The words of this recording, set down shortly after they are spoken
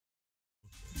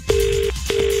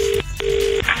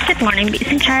Morning, Beats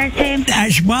and Charity.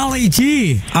 It's Wally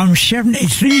G. I'm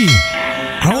 73.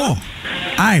 Hello.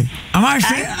 Aye. I'm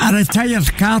actually a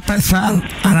retired carpet fitter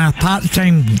and a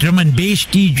part-time drum and bass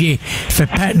DJ for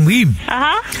Pitt and Weem.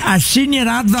 I've seen your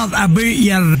advert about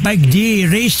your big day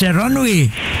race at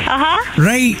Runway.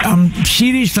 Right, I'm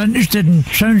seriously interested and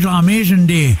sounds like an amazing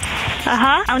day.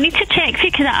 I'll need to check for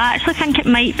you because I actually think it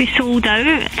might be sold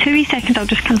out. 2 wee seconds, I'll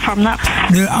just confirm that.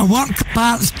 Now, I work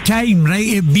part-time,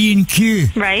 right, at B&Q.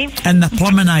 Right. In the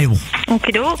plumbing aisle.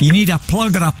 Okie doke. You need a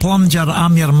plug or a plunger,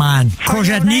 I'm your man. Because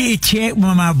I'd need to check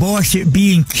with my boss at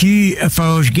B&Q if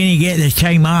I was going to get the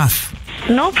time off.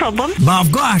 No problem. But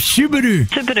I've got a Subaru.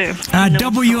 A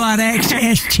WRX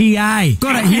STI.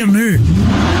 Got it here now.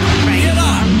 Right. Hear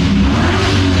that?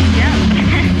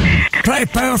 Yep. Pretty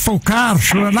powerful car,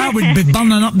 so that would be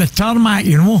burning up the tarmac,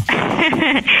 you know.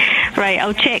 Right,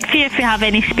 I'll check for you if you have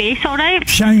any space, alright?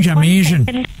 Sounds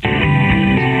amazing.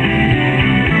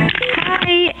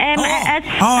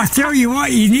 I tell you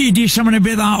what, you need to do something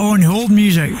about that on hold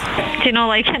music. Do you not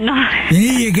like it? No. You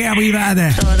need to get a wee bit of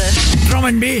the drum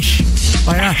and bass.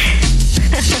 Like that.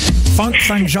 Funk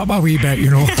things up a wee bit, you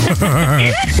know.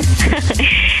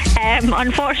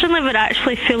 Unfortunately, we're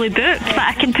actually fully booked, but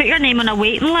I can put your name on a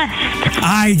waiting list.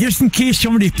 Aye, just in case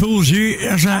somebody pulls you.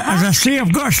 As I say,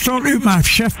 I've got to sort out my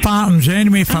shift patterns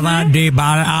anyway for that day,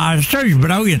 but it sounds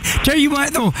brilliant. Tell you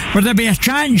what though, would there be a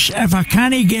chance if I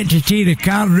can't get to take the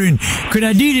car round, could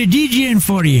I do the DJing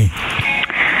for you?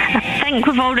 I think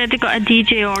we've already got a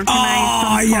DJ organised.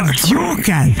 Oh, you're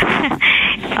joking.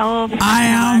 Oh, I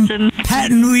am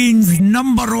Pitt and Weem's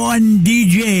 #1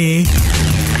 DJ.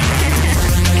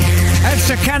 It's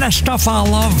the kind of stuff I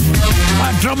love.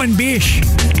 That drum and bass.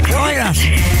 Like this.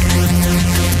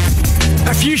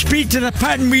 If you speak to the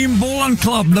Pitt and Weem Bowling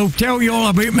Club, they'll tell you all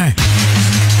about me.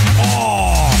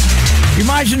 Oh,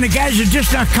 imagine the guys are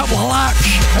just a couple of laps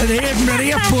at the Edinburgh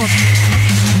airport.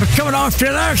 We're coming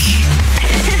after this.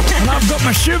 And I've got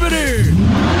my Subaru.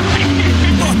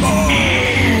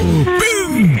 Oh,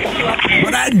 boom!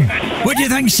 We're in. What do you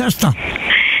think, sister?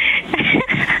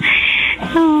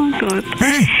 Oh, God.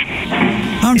 Hey,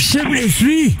 I'm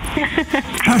 73.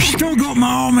 I've still got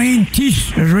all my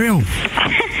teeth as well.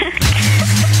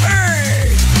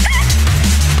 Hey.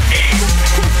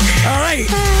 Alright.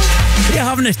 You're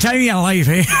having the time of your life,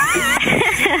 eh?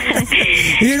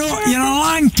 You know, you're a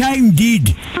long time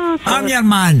deed. Oh, I'm your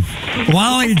man,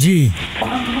 Wally G.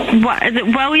 What is it,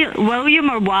 William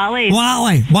or Wally?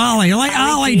 Wally, like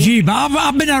Wally G, but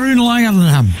I've been around longer than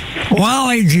him.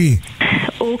 Wally G.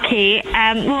 Okay,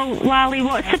 well, Wally,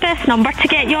 what's the best number to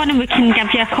get you on, and we can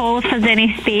give you a call if there's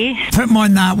any space? Put me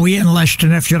on that waiting list,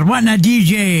 and if you're wanting a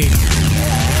DJ,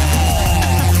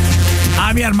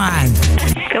 I'm your man.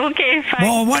 Okay, fine.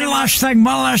 Well, one last thing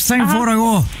before I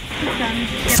go.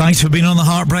 Thanks for being on the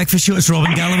Heart Breakfast Show. It's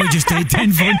Robin Galloway, just did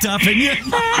 10 phone tapping you.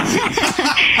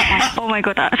 Oh my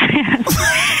God, that's... I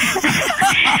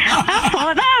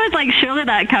thought that, I was like, surely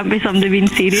that can't be somebody being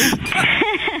serious.